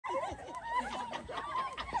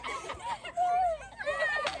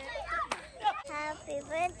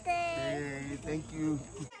Thank you.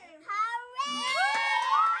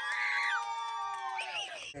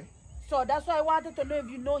 So that's why I wanted to know if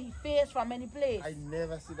you know his face from any place. I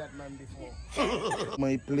never see that man before.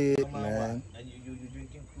 My plate, man. And you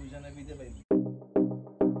drinking Fusion every day, baby.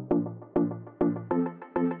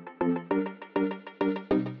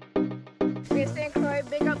 Missy and Croy,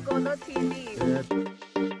 big up Godo TV. Yeah.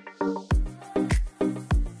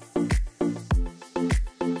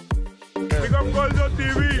 Big up Goldo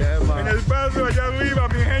TV, en el paso allá arriba,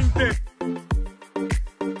 mi gente.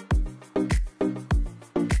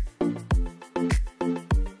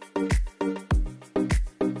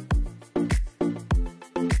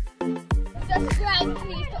 Subscribe,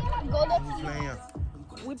 please, to Godo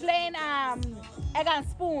TV. We playing egg and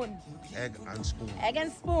spoon. Egg and spoon. Egg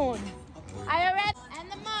and spoon. Are you ready?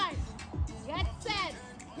 And the mark. Get set.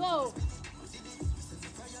 Go.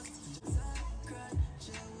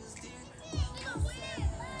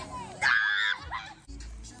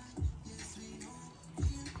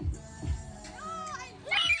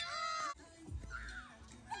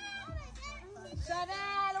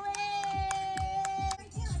 Chanel, win!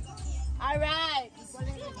 All right.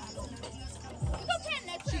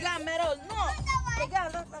 She got medal. No. They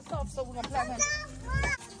got a little soft, so we're going to plug him.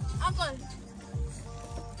 Uncle.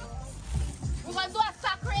 We're going to do a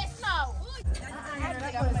sack race now.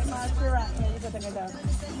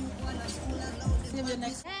 Give you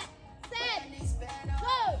next. Set.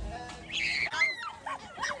 Go.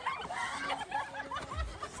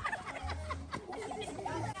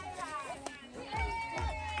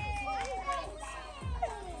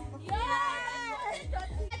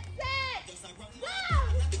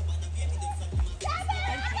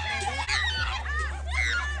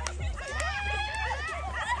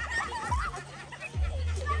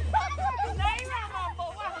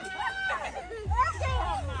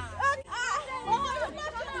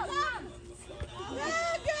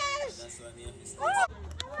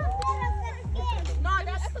 No,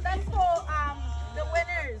 that's for the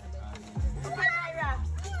winners. Okay, Myra.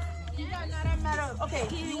 You got another medal. Okay,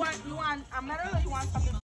 you want a medal or you want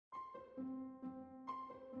something?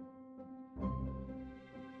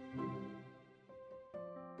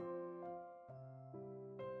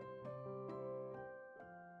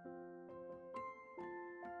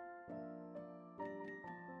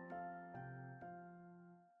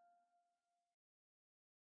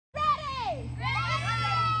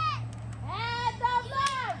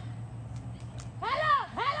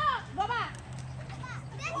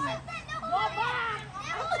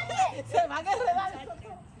 Se van a enredar.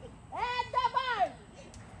 ¡Head the bar!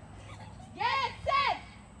 Get set!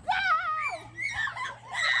 Go!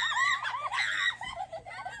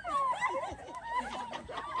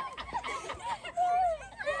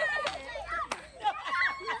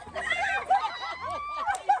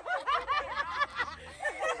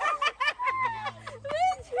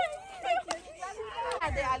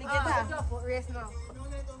 The alligator. Race now.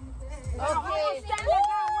 Okay.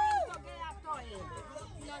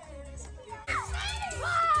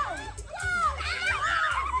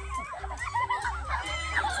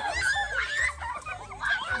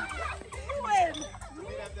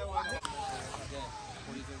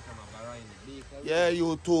 Yeah,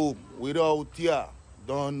 YouTube, without ya,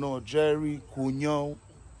 don't know Jerry, Cunyon,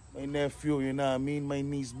 my nephew, you know what I mean? My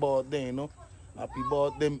niece birthday, you know? Happy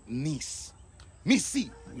birthday, niece.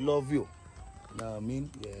 Missy, we love you. You know what I mean?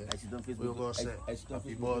 Yeah. I sit on We Facebook. go say,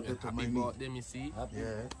 happy birthday to my Happy niece. birthday, Missy.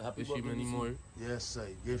 Yeah. Happy she many more. Yes, sir.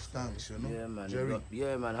 Give thanks, you know? Yeah, man. Jerry.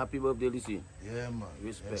 Yeah, man. Happy birthday, Lucy. Yeah, man.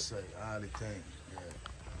 Respect. Yes, sir. All the time. Yeah.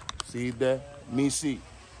 See there? Missy,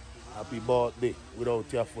 happy birthday.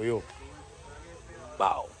 Without you for you.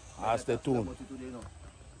 Wow. Ask the tune.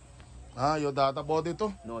 Your daughter birthday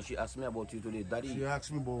too? No, she asked me about you today. Daddy, She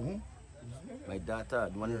asked me about who? my daughter,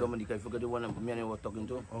 the one in Dominica, I forgot the one me and I were talking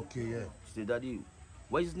to. Okay, yeah. She said, Daddy,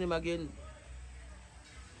 what is his name again?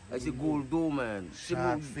 I said, Goldo, man.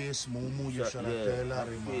 Short face, Mumu, you should have tell her,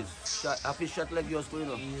 man. I feel shot like yours, you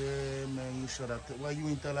know. Yeah, man, you should have tell. Why you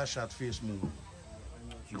ain't tell her short face, Mumu?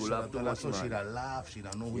 She go laugh too tell her much, so she man. da laugh, she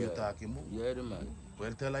da know who you talking about. Yeah, the man.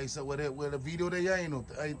 Well, tell her, where the video there, you know.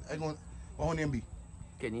 I go, what her name be?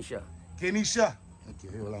 Kenisha. Kenisha.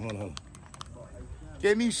 Okay, hold on.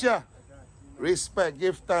 Kenisha, respect,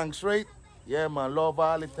 give thanks, right? Yeah, man, love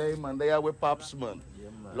all the time, and they are with Pops, man. Yeah,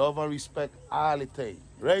 man. Love and respect all the time,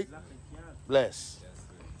 right? Bless.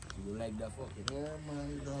 You like that fucking? Yeah, man,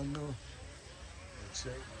 you don't know. That's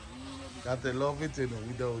right. Got to love it, you know,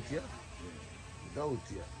 without you.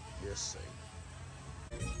 Without you. Yes, sir.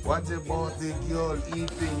 What about the girl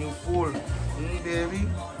eating you full? Baby?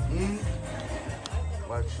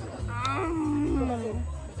 Watch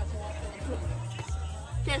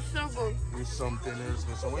Tastes so good. It's something else.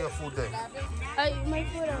 So where your food there? My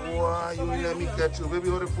food. Why you let me catch you? Baby,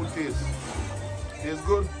 how the food taste? Tastes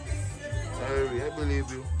good? Harry, I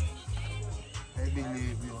believe you. I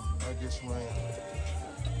believe you. I just want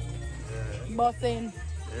you. Bossing.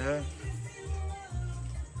 Yeah?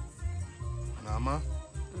 Nama?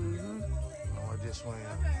 No, I just want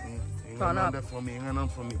you. You Turn got up. that for me. You got none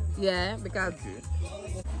for me. Yeah, because Okay.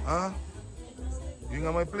 Huh? You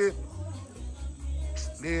got my plate?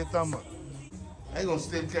 Later, man. I gonna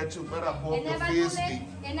still catch you, but I poke your face.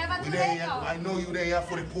 I know you there here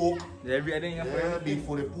for the pork. Yeah, be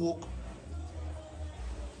for the pork.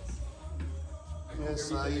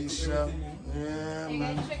 Yes, Aisha. Yeah,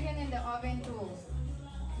 man. Chicken in the oven too.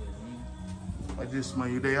 I just,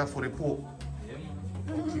 man, you there for the pork.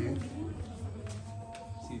 Okay.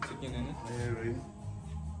 See chicken in it? Yeah, right.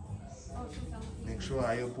 Make sure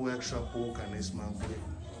I put extra pork on this man plate.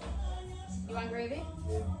 You want gravy?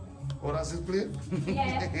 Oh, that's his plate?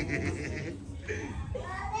 Yeah.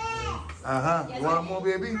 You want more,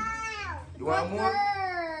 baby? You want more?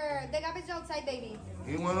 The garbage outside, baby.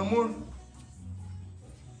 You want more?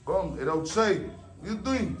 Come, it's outside. What you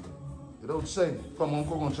doing? It's outside. Come on,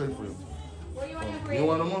 come on, try for you. What do you want your You gravy?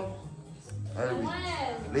 want more? Harry.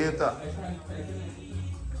 Later.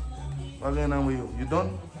 What's going on with you? You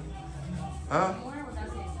done? Huh?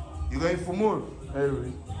 You going for more?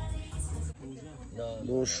 Harry.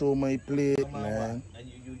 Don't show my plate, man. And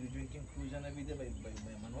you drinking Fusion every day by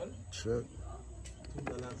manual? Sure.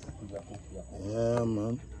 Yeah,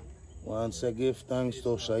 man. Once I give thanks to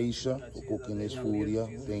Shaisha for cooking this food here.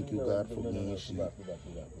 Thank you, God, for being she.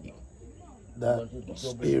 That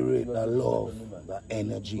spirit, that love, that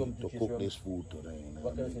energy to cook this food today. You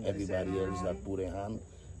know? Everybody else that put a hand,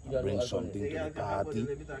 bring something to the party.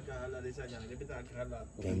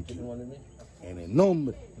 Thank you. And in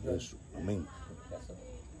nombre de Jesús. Amén.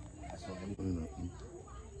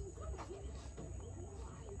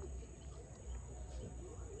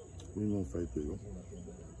 We gonna fight people.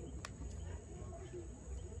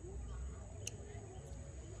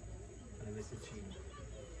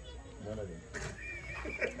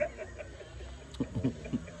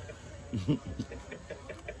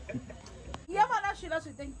 yeah, man, that's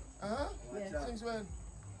she think. Yeah. Since when?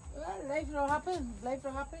 Well, life will happen. Life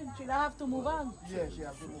will happen. She'll have to move on. Yeah, she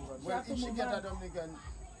have to move on. She Well, have to if she move get on. a Dominican,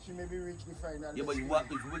 she maybe reach the final. Yeah, but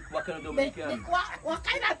what kind of They, Dominican? what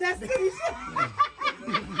kind of destiny?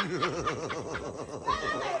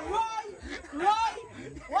 Roy,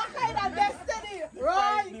 what kind of destiny?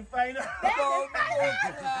 Roy, The final.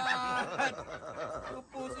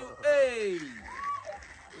 Hey!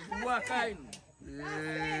 What kind?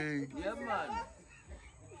 Hey. Yeah, man.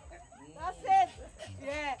 that's it.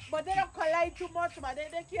 Yeah, but they don't collide too much, man. They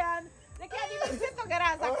can't even sit together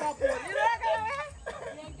as a couple. You know that kind of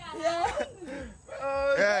way? Yeah.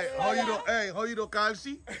 Hey, how you do call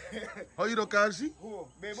she? How you do call she? Who?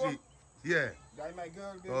 Beba? She. Yeah. That's my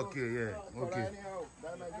girl, Beba. Okay, yeah. Okay.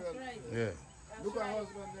 That's my girl. Yeah. Look at her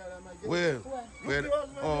husband there, that's my girl. Where? Where?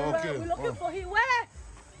 Oh, okay. We're looking Oh. for him. Where?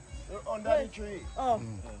 They're under the tree. Oh.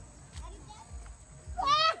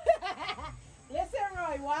 Listen,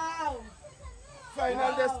 Roy. Wow.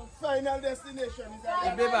 Final destination is that.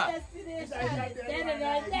 Final Beba. destination. It's like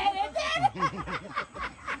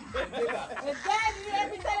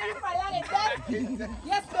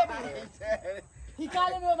Yes, baby. He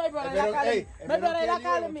calling me my brother. My brother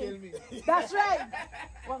calling me. That's right.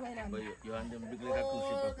 What my name? But you and them big like a cruise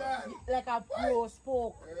ship, papa. Like a roast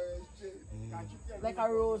pork. Like a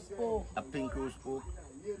roast pork. A pink rose pork.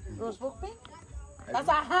 Roast pork pink? That's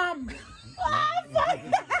a ham.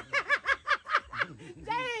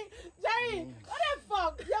 Jerry, what the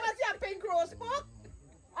fuck? You ever see a pink roast pork?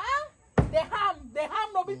 Huh? The ham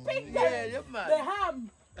no be pink. Yeah, yeah, man. The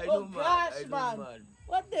ham. I Oh know, man. gosh, I know, man. man.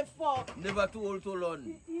 What the fuck? Never too old to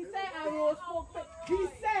learn. He said a roast pork pink. He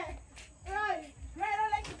said, right, I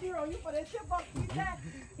don't like to be wrong. You for the shit, but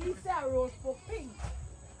he said a roast pork pink.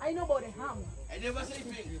 I know about the ham. I never say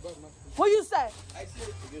pink. What you say? I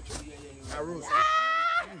say A roast.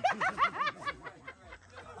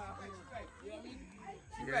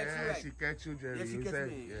 Yeah, she catch you, Jerry. Yeah, she You catch said-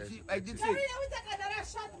 me. yeah, She- she I catch did you. say. Jerry, we take another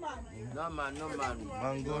shot, man. No, man, no, man.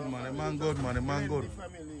 Man good, man. The man good, man. The man good.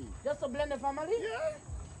 Family. Just to blend the family? Yeah.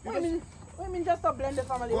 What do you mean just to blend the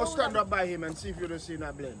family? Go What stand would up by him and see if you don't see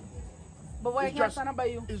that blend. But why It's you can't just- stand up by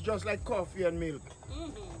you? It's just like coffee and milk.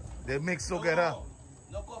 They mix together.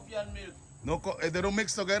 No coffee and milk. No, they don't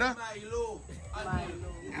mix together. Milo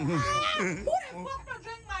and milk. Who the fuck no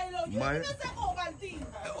drink Milo? You My- didn't say Ovaltine.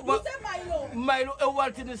 You but- say Milo. Milo,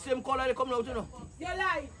 Ovaltine the same color they come out, you know. I You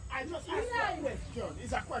lie. just You asked lie. you a question.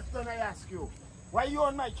 It's a question I ask you. Why you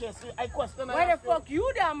on my chest? I question. Why the fuck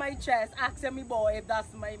you there on my chest asking me boy if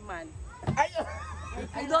that's my man?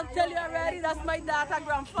 I don't tell you already, that's my daughter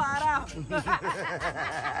grandfather.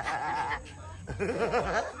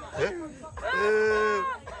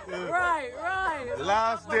 Right.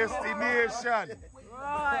 Last destination.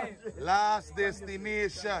 Right. Last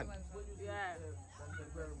destination. Yeah.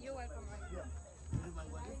 You're welcome.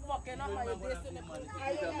 Fucking up my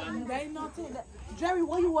destination. There ain't nothing. Jerry,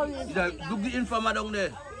 what you worrying? Look the informer down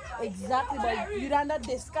there. Exactly, but you don't have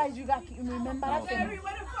disguise. You got remember that thing. Where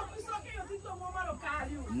the fuck you sucking? You think your mama don't call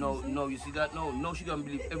you? No, you see that? No, she can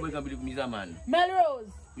believe, everybody can believe me's a man.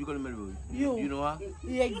 Melrose. You call her Melrose? You. You know her?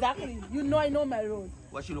 Yeah, exactly. You know I know Melrose.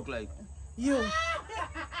 What she look like? You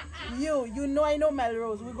know I know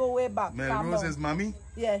Melrose. We go way back. Melrose is mommy?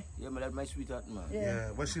 Yeah. Yeah, man, that's my sweetheart, man. Yeah.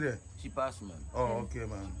 What's she there? She passed, man. Oh, okay,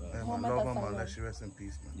 man. Yeah, man. Love her, man. Let she rest in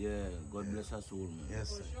peace, man. Yeah, God bless her soul, man. Yes,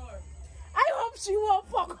 sir. I hope she won't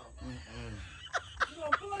fuck. You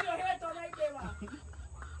gonna pull your hair tonight, Beba.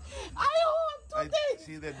 I hope two things.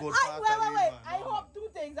 She's the good Wait. part of you, man. I hope two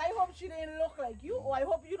things. I hope she didn't look like you, or I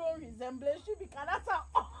hope you don't resemble she because that's a.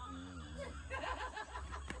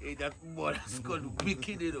 Hey, that boy, that's called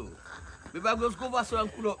wicked, you know. Maybe I go cover so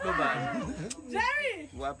and cool up, no man. Jerry,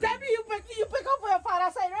 What tell happened? me you pick up for your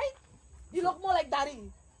father's side, right? You look more like daddy.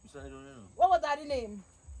 I don't know. What was daddy name?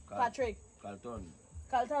 Carl- Patrick. Carlton.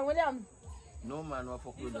 Carlton William. No man, what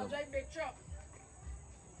fuck with them. Drive big truck.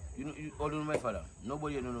 You all don't know my father.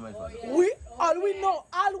 Nobody don't know my father. All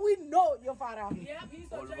we know your father. Yeah, he's a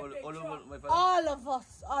drive big All truck. over my father. All of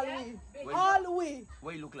us, all we.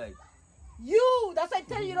 What you look like? You, that's I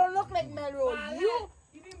tell you, you don't look like Melrose. You,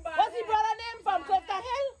 Even what's your brother name from Clifton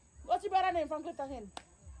Hill? What's your brother name from Clifton Hill?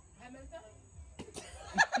 Hamilton?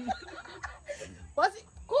 What's it?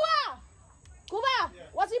 Cuba!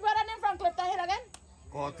 What's your brother name from Clifton Hill again?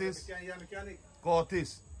 Curtis. He's a mechanic.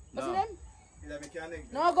 Curtis. What's No. your name? He's a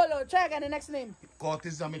mechanic. No, go low. Try again the next name.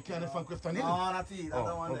 Curtis is a mechanic from Clifton Hill. No, not he. That's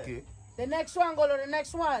the one okay. The next one, go low. The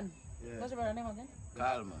next one. Yeah. What's your brother name again?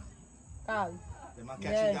 Carl, man. Carl. The man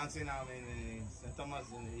Yeah. catch you dancing in St. Thomas.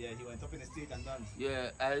 Yeah, he went up in the stage and danced. Yeah,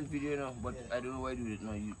 I have video now, but I don't know why you do it.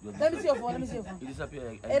 No, you. Let me see your phone. Let me see your phone. You disappear.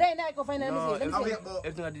 It ain't there. I can find it. No, Let me see.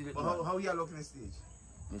 Everything I did it. How you look in the stage?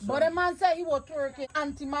 But the man said he was twerking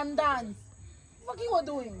anti-man dance. What he was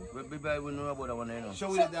doing? But baby, I will know about that one, you know. Show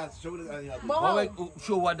me the dance. Show me the dance. But Oh, how? wait,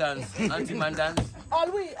 show what dance? Anti-man dance? All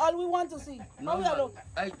we want to see. No, How you man. look?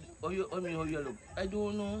 How you look? I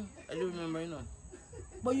don't know. I don't remember, you know.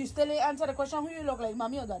 But you still ain't answer the question. Who you look like,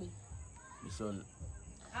 mommy or daddy? My son.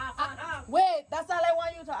 Wait, that's all I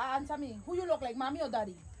want you to answer me. Who you look like, mommy or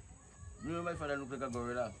daddy? You know my father look like a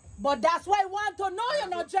gorilla. But that's why I want to know you're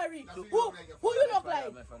not Jerry. Who you look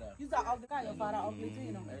like? My father. You're ugly guy. Your father ugly too,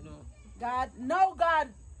 you know. I know. God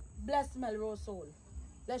bless Melrose soul.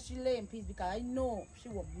 Let she lay in peace because I know she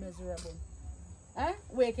was miserable.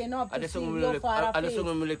 Waking up to see your father I just face.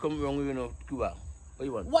 don't know come wrong with you know, Cuba. What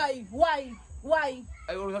you want? Why?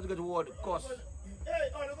 I always have to get to word cost. Baby,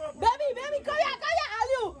 come here.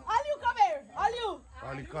 Aliu, come here. Aliu.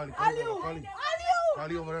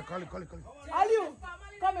 Call over there. Call. Aliu,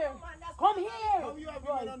 come here. Come here. How you have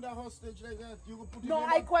him under hostage like that? You could put him No, in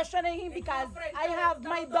I questioning him because I have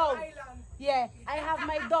my doubt. Yeah, I have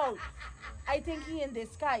my doubt. I think he in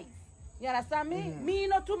disguise. You understand me? Me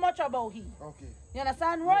know too much about him. Okay. You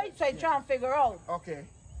understand, right? So I try and figure out. Okay.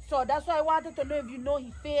 So that's why I wanted to know if you know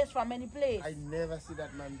his face from any place. I never see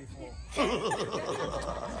that man before.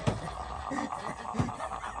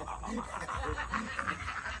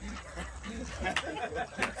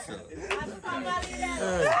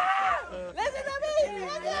 Listen to me.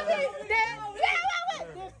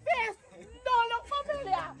 The face don't look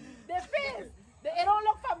familiar. The face, it don't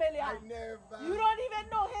look familiar. I never. You don't even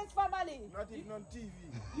know his family. Not even on TV.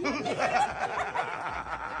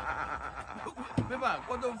 Beba,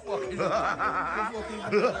 what the fuck is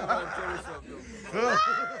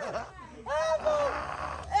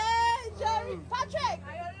Hey, Jerry. Patrick,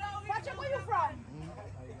 where you from?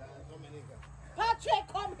 Patrick,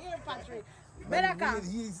 come here, Patrick. Better come.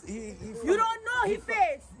 You don't know his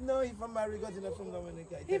face. No, he from Marigot, he's from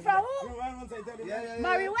Dominica. He from who? Yeah.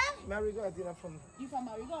 Mary where? Marigot, he's from. You from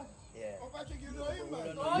Marigot? Yeah. Oh, Patrick, you know him,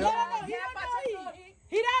 man. Oh, yeah, he don't know him.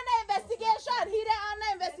 He done the investigation.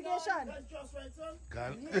 That's just right, son.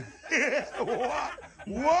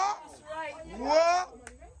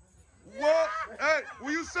 What? Hey,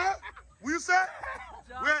 what you say?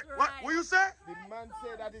 Wait, what you say? The man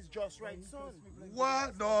said that is just right, son.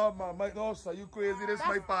 What? No, man. No, sir. You crazy. This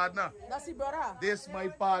my partner. That's his brother. This my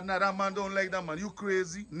partner. That man don't like that man. You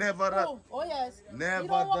crazy. Never that. Oh yes. Never You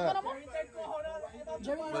don't walk that. with him?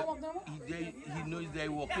 Jerry, you don't walk no more? He knows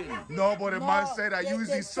they're walking. No, but the man said I use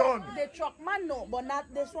his son. The truck man no, but not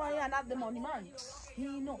this one here, not the money man. He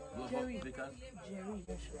know. Jerry. Jerry.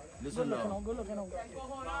 Listen now. Go look now.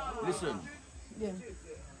 Listen. Yeah.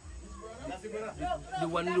 The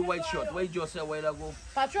one in the white shirt. Where you just said a while ago?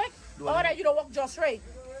 Patrick? Alright, you don't walk just right.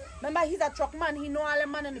 Remember, he's a truck man. He know all the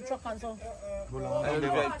man in the truck and so. I don't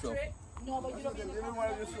drive truck. No, but you don't.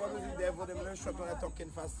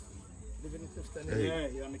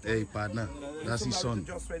 Hey, partner, that's his son.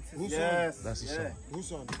 Yes. That's his son. Whose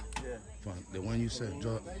son? The one you said,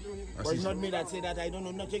 But it's not me that say that. I don't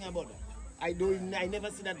know nothing about that. I never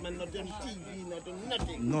see that man not on TV, not on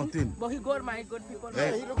nothing. Nothing. But he good, man. He good people.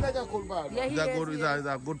 Hey. He look like a cool man. Yeah, he He's a is, good, he's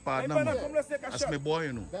a good partner, Hey, man. come, let's take a That's shot. my boy,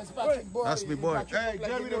 you know. That's Patrick boy. That's my boy. Hey,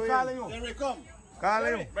 Jerry, they're calling you. Jerry, come. Call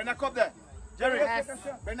him. Bring a cup there. Jerry, Yes.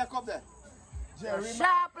 bring a cup there. Jerry,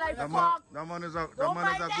 Sharp like That fuck. man is a Don't good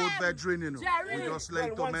mind them. veteran, you know. Jerry. We just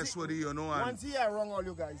like to mess with you, you know. And once he are wrong, all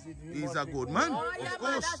you guys. he's a good man. Oh, yeah, Of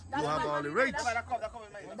man, course, that's you have all the rights. That cup is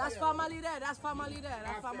mine. That's family there. That's family there.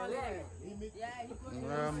 That's family there. Yeah, he put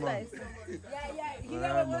Yeah, man. yeah. He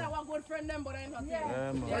never want one good friend them, but I ain't nothing.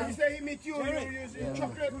 Yeah, man. When he say he meet you, you use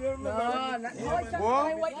chocolate. No, not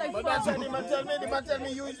What? white like But that's what the man tell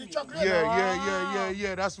me, you use the chocolate.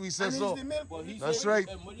 Yeah. That's what he said And so. use the milk. That's right.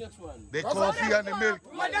 The coffee and the milk.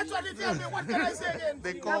 Well, that's what he tell me. What can I say again?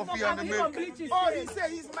 The coffee and the milk. Oh, he say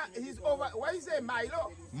he's over. Why he say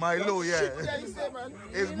Milo? Milo, Yeah, yeah. he say, man.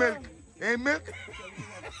 It's milk. Ain't milk?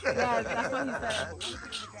 Yeah, that's what he said.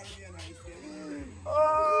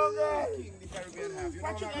 Oh, man.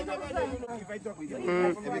 Patrick, I never know, if I talk with you.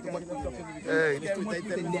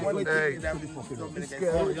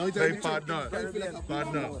 Hey,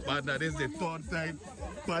 partner, this is the third time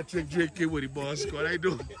Patrick drinking with the boss. What I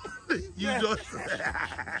do? You just.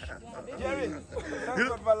 Jerry, thank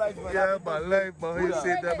God for life, man. Yeah, but life, man. He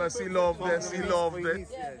said that, but see love there, see love there.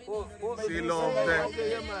 See love there.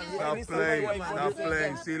 Not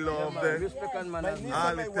playing, see love there. My niece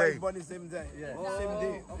and my wife born the same day. Same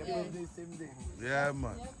day. Same day. Yeah,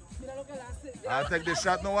 man. I'll take the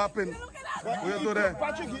shot, no happen. What you do there?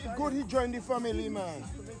 Patrick, it's good he joined the family, man.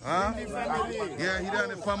 Huh? The family. Yeah, he done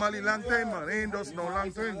the family long time, man. He ain't just no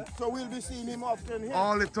long time. So we'll be seeing him often here.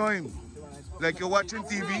 All the time. Like you're watching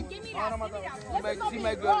TV. See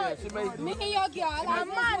my girl here. See my... Me and your girl. I'm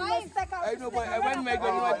man. I know, but when my girl,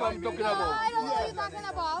 you know what I'm talking I about. don't know what you're talking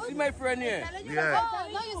about. See my friend here. Yeah. Oh,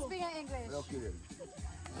 no, you speak in English.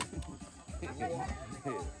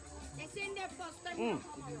 It's in their custom.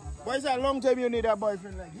 But it's a long time you need a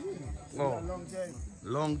boyfriend like him. It's a Oh. long time.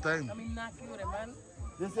 Long time. I mean, not you, man.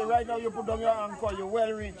 They say right now you put down your anchor, you're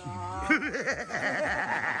well rich.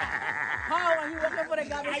 How are you working for the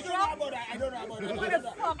garbage I don't know truck? about that. I don't know about that. What the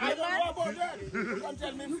fuck, I don't man? know about that. You can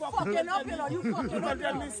tell me fuck. Fucking up, you know. You fucking You up, can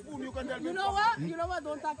tell you me know. spoon. You can tell me. You know what? You know what?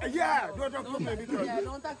 Don't talk to me. Yeah, don't talk to me because Yeah,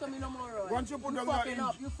 don't talk to me no more, Roy. once you put down fucking your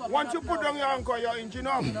up, you fucking once up you put now. down your anchor, your engine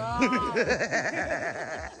off.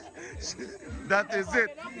 That is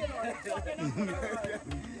it.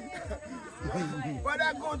 But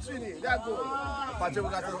that good, Trini. That good. Patrick, we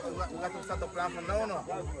got to start the plan from now on.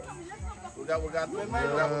 We got I'm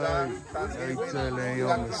telling you,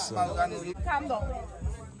 my son. Calm down.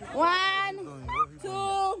 1,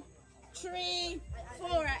 2, 3,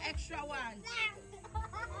 4. An extra one.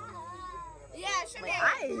 Yeah, show me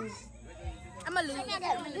eyes. I'm a loser.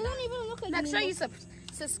 They don't even look like Make sure you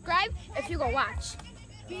subscribe if you go watch.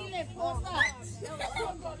 Feel it, post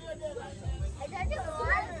that.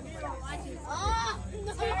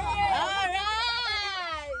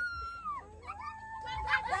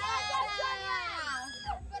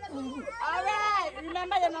 All right.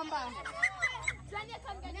 Remember your number.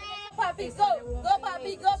 Papi, go. Go,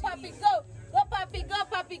 Papi, go, Papi, go. Go, Papi, go,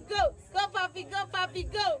 Papi, go. Go, Papi, go, Papi,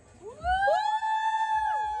 go. Woo!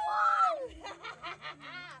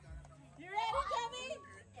 You ready, Tommy?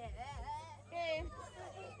 Okay.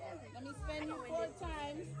 Let me spin you 4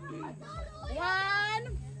 times.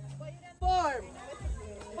 1, 4.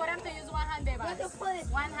 For them to use one hand, baby.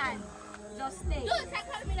 One hand. Just stay. Good,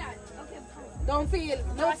 take me that. Okay. Don't feel.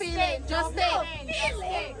 Don't feel it. Just stay. Feel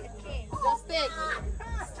it. Just stay.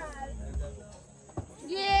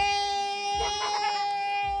 Yay!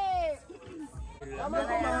 I'm not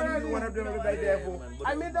going to one of them with the devil.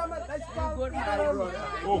 I mean, I'm not. Let's call Good man.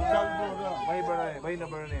 Oh, Cal brother. Why brother? Why no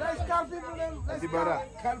brother? Let's call people then. Let's brother.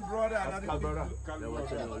 Cal brother. Cal brother.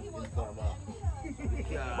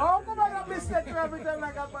 How come I don't mistake you every time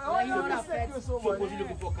like that? How I don't mistake you so much? Suppose you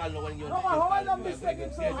looking for Carlo when you're No, but how I don't mistake you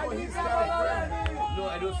so much? No,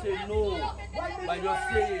 I don't say no. I just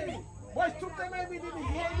say Boys, took them every day,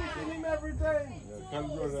 meeting him every time.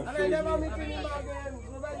 And I never meeting him again.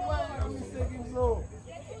 So that's why I'm mistaken so.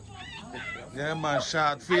 Yeah, man,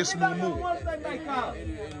 shot face moo. One time by car.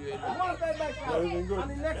 One time by car. And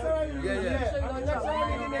the next time he was here. And the next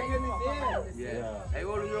time he again is here. Yeah. Hey,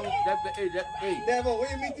 what you that Devil,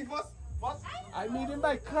 where you meet him first? I meet him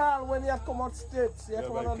by Carl when he had come out states. He had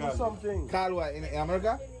come out and do something. Carl, what, in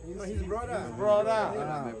America? You know, his brother.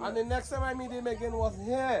 Brother. And the next time I meet him again was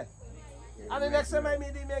here. And the next time I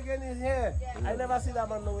meet him again is here. I never see that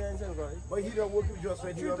man nowhere in St. Croix. But he don't work with just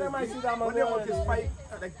when he Three times I see that man when they work nowhere. is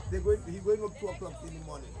 5, like he going up 2 o'clock in the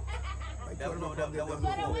morning. Like That 12 was o'clock,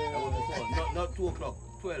 before. Not 2 o'clock.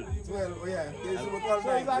 12. 12, oh yeah. They used to work all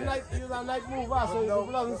So he's night. a night mover, so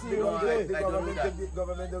people doesn't see him all The day.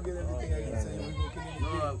 government don't get anything against him. We go kill him. No,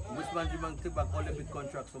 which man you man take back all the big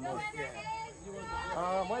contracts from us?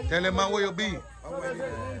 Tell him man where you be.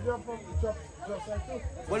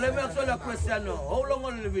 Well, let me ask you a question now. How long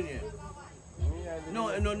are you living here?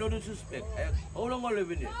 No disrespect. How long are you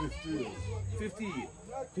living here? 50 years. 50 years.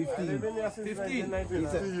 15.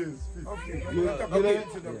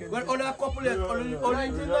 Well, only a couple years. Only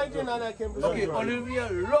 1999 I came to okay, only here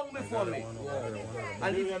long before me.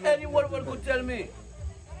 And if anyone could tell me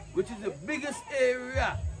which is the biggest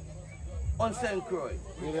area on St. Croix.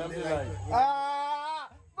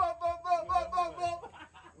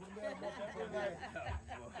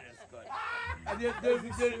 And they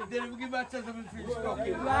give me a chance of finish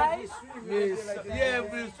talking. Yeah,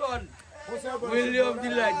 my son. William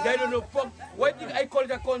Delight. I don't know. Why did I call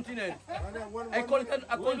it a continent? I call it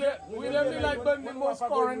a continent. William Delight been the most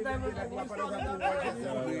foreign time.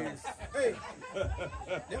 Hey,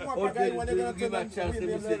 them one guy when they gonna Give me a chance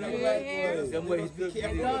to say that. Them way he's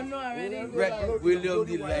Don't know already. William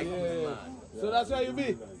Delight, man. So that's where you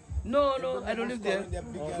be? No, I don't live there.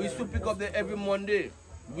 We used to pick up there every Monday.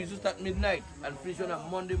 We used to start midnight and finish on a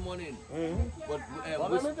Monday morning. But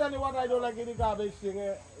let me tell you what I don't like in the garbage thing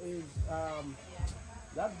is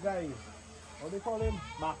that guy, what they call him,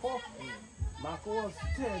 Marco. Marco was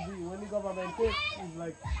steady when the government takes. He's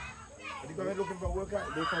like, the government looking for workers.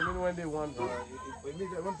 they come in when they want to.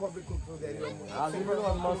 When public cook food, they don't. As even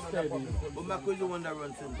one must steady. But Marco is the one that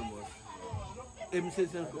runs St. Thomas. Him say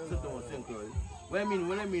St. Thomas, St. Croix.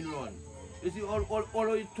 When I mean run, you see all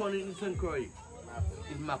of it turn in St. Croix.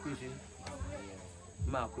 It's Marco, you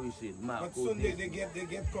see. But soon they get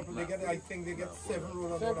couple. They get, I think they get 7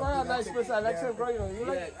 rolls. St. Croix is a nice place. I like St. Croix. You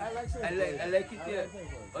like? Yeah, I like St. Croix. I like it here.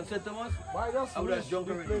 On St. Thomas, Why just I would have wish jumped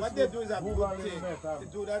the already. place What they was do is a Google good thing. Internet, They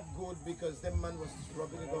do that good because them man was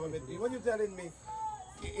robbing the government. When you're telling me,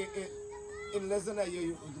 in less than a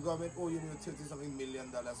year, the government owe you $30-something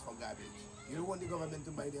million for garbage. You don't want the government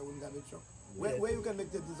to buy their own garbage truck. Where you can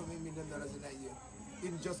make $30-something million in a year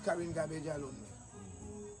in just carrying garbage alone?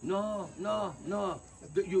 No.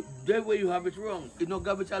 That way you have it wrong. It's not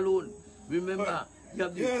garbage alone. Remember, you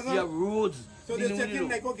have roads. So they're taking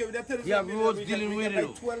like, okay, they're telling You have roads dealing with it.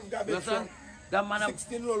 like 12 You garbage understand? trucks, That man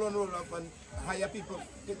 16 roll up and hire people.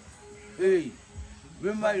 hey,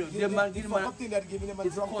 remember you, the man The give fuck man. up thing that giving them a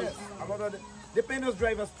It's drug called- test. They pay those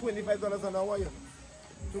drivers $25 an hour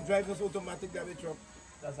to drive this automatic garbage truck.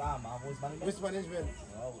 That's how I'm Waste management.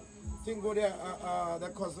 Thing go there,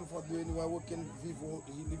 that cousin for doing, he working Vivo,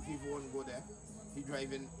 he leave Vivo and go there. He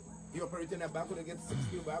driving, he operating a backhoe, they get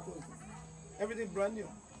 60 backhoes. Everything brand new.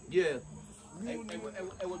 Yeah. I was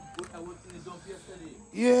in the dump yesterday.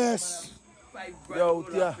 Yes. 5 Yo,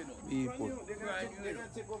 grand yeah. people. People. They're gonna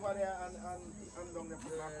take over there and down there for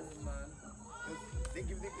backhoe. Man. They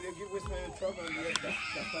give waste management truck and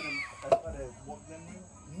that's what they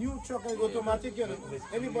new truck and automatic, you know.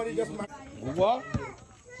 Anybody just What?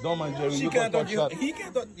 Don't mind Jerry, you can touch that. He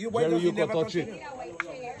can't touch you. Jerry, you can touch it.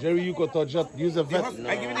 Jerry, you can touch that. Use a vet.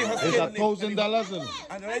 I give you the It's $1,000 in.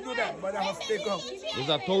 And I do that, but I must take off. It's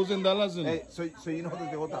 $1,000 in. Hey, so you know how to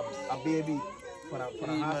do a baby for a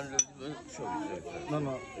half?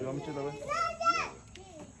 No, you want me to do it?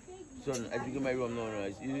 Son, I drink my rum now.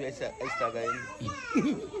 You stagger in.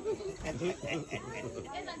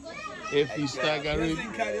 If he's staggering.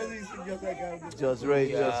 Just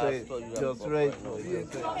right. That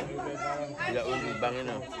will be banging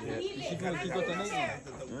up.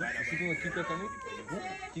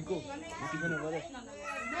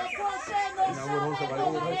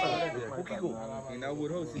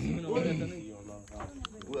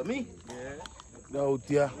 With me? Go out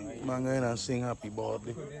here, man, going and sing happy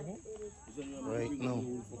birthday. Right now.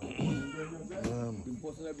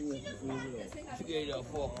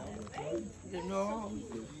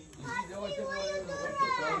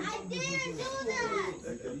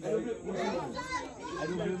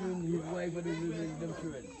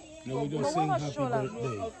 No, we just sing happy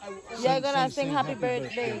birthday. You're gonna sing happy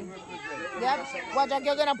birthday. Yep. What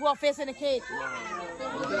you're gonna put a face in the cake.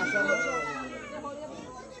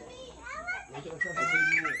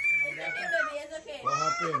 What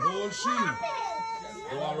happened? Hold she.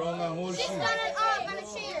 Go around and hold she.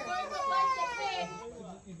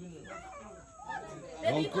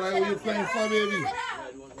 Don't cry when you're crying for, baby.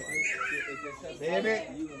 Baby.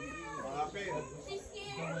 What happened?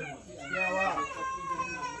 Yeah, what?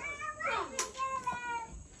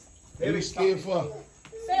 Baby, scared for.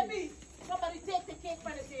 Baby, somebody take the cake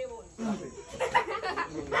from the table.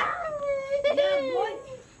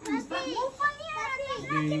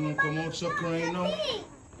 Baby, you want to come out so crying now?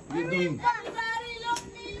 What you doing?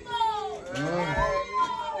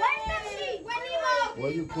 Why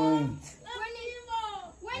you crying?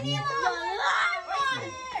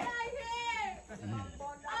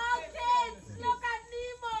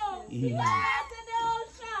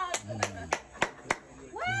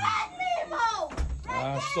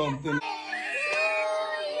 Something.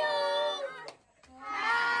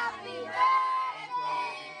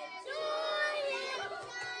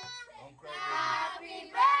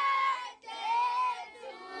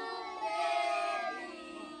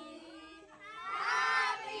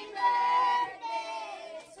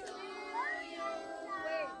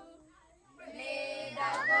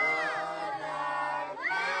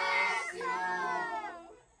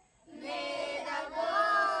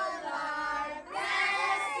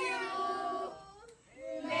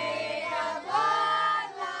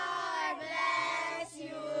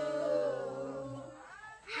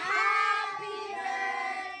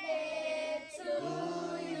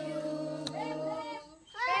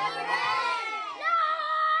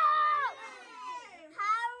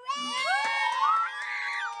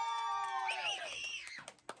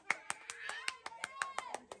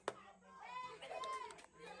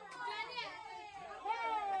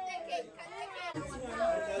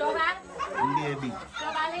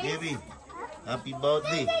 Baby, happy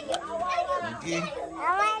birthday. Okay?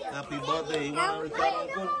 Happy birthday. You want to record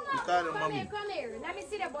uncle? Record them, mommy. Come here. Let me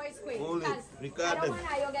see the boys quick. Hold it. Record them.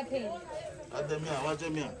 You'll get paid. Watch them here. Watch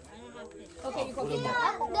them here. Okay, you go get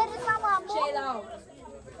that. Chill out.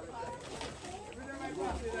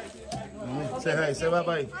 Say hi. Say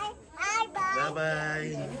bye-bye.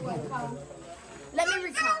 Bye-bye. Let me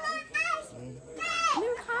record.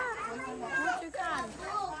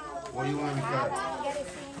 What do you want to record?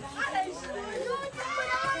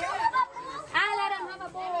 I let him have a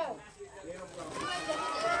bowl.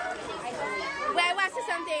 Wait, I want to say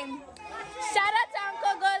something. Shout out to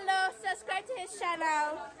Uncle Goldo. Subscribe to his channel.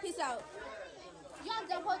 Peace out.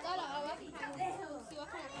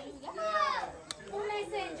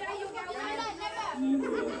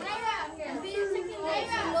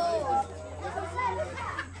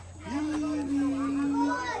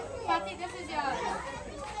 Patty, this is yours.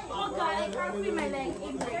 Oh God, I can't feel my leg.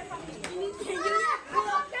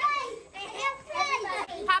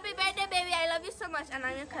 Happy birthday, baby. I love you so much, and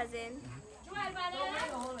I'm your cousin.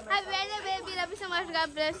 Happy birthday, baby. Love you so much.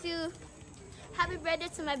 God bless you. Happy birthday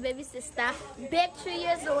to my baby sister. Babe, 3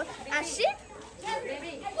 years old. And she? Say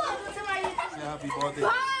happy birthday.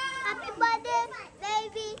 Happy birthday,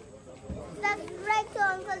 baby. Subscribe to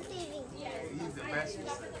Uncle TV. He's the best.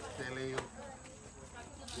 Telling you.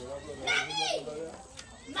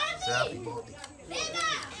 Say happy birthday.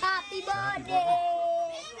 Happy birthday.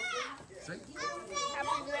 Say.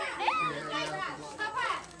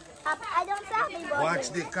 I don't say happy birthday. Watch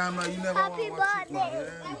the camera. You never Happy want to watch it. birthday.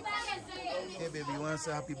 Hey, baby, you want to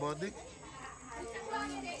say happy birthday?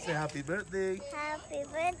 Say happy birthday. Happy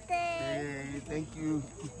birthday. Hey, thank you.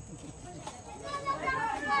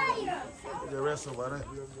 The rest of it. Let's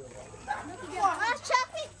check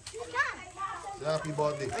it. Say happy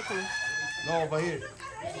birthday. No, over here.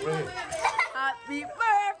 Over here. Happy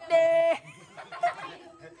birthday.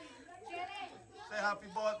 Say happy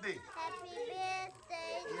birthday. Happy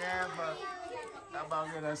birthday. Yeah, man. That man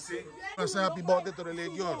gonna sing. Say happy birthday to the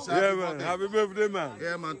lady girl. Say Yeah, happy man. birthday. Happy birthday, man.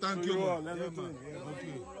 Yeah, man. Thank you, man. Let Yeah, me do man. Yeah, thank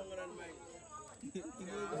you.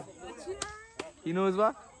 He knows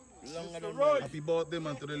what? Happy birthday,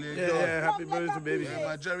 man, to the lady girl. Yeah, happy birthday, baby. Yeah,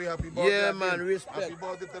 man. Jerry, happy birthday. Yeah, again. man, respect. Happy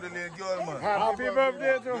birthday to the lady girl, man. Happy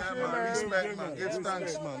birthday to Yeah, you, man. man. Respect, man. Give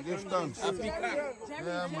thanks, man. Give thanks.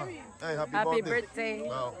 Yeah, man. Hey, happy birthday.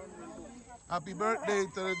 Wow. Happy birthday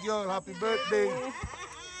to the girl. Happy birthday.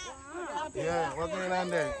 Yeah, what's going on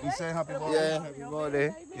there? You say happy birthday? Yeah, happy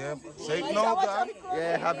birthday. Yeah. Say it no, God.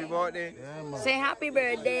 Yeah, happy birthday. Yeah, man. Say happy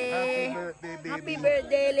birthday. Happy birthday, baby. Happy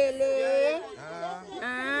birthday, Lily.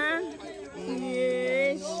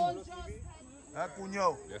 Yes.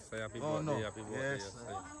 Cunyo. Yes, say happy Oh, birthday, no. happy birthday. Yes. Yes, say.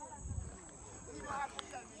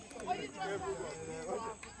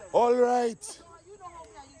 All right.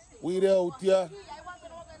 We there out here.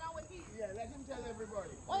 Yeah, let him tell everybody.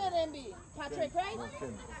 What your name be? Patrick, right?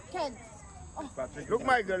 Kent. Look,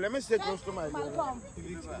 my girl, let me stay close to my girl. Malcolm.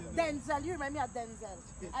 Denzel, you remind me of Denzel.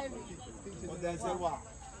 Ivy. Denzel what?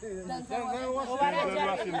 Denzel over there,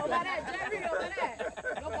 Jerry. Over there, Jerry, over there.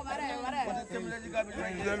 Look over there, over there.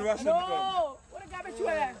 No, what the garbage you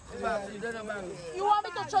there? You want me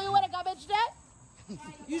to show you where the garbage there?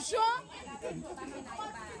 You sure?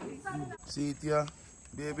 See it here,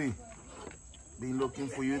 baby. Been looking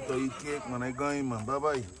for you to eat cake, man. I going, man.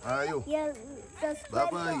 Bye-bye. How are you? Yeah,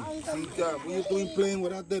 Bye-bye. See it here. What you doing playing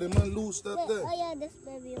with that there? The man loose that there. Oh yeah, this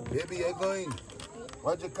baby. Baby, you going?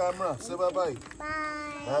 Watch your camera. Say bye-bye.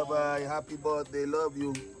 Bye. Bye-bye. Happy birthday. Love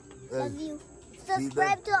you. Love you.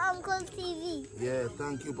 Subscribe to Uncle TV. Yeah,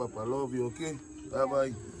 thank you, Papa. Love you, okay?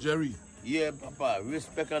 Bye-bye. Jerry. Yeah, Papa.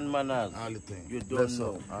 Respect and manners. All the thing. You don't Bless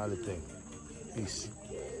know. up. All the thing. Peace.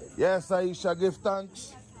 Yes, Aisha, give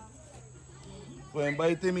thanks for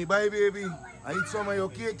inviting me. Bye, baby. I eat some of your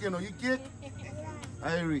cake, you know. You cake?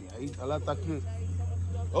 I eat a lot of cake.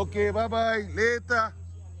 Okay, bye-bye. Later.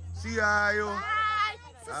 See you. Bye.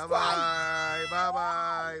 Bye-bye.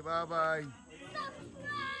 Bye-bye. Bye-bye.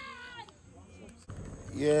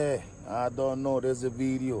 Yeah, I don't know. There's a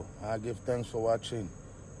video. I give thanks for watching.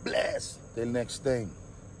 Bless. Till next time.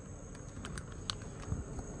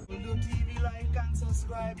 Do TV, like and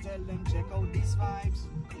subscribe. Tell them check out these vibes.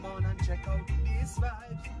 Come on and check out these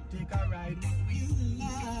vibes. Take a ride with we.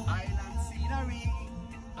 Island scenery.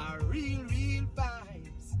 A real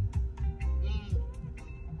vibes.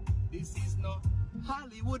 This is not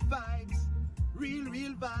Hollywood vibes. Real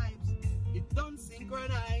vibes. It don't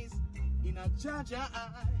synchronize in a Jaja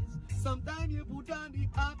eyes. Sometimes you put on the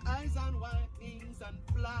hawk eyes and white wings and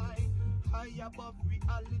fly high above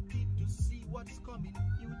reality to see what's coming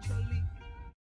future.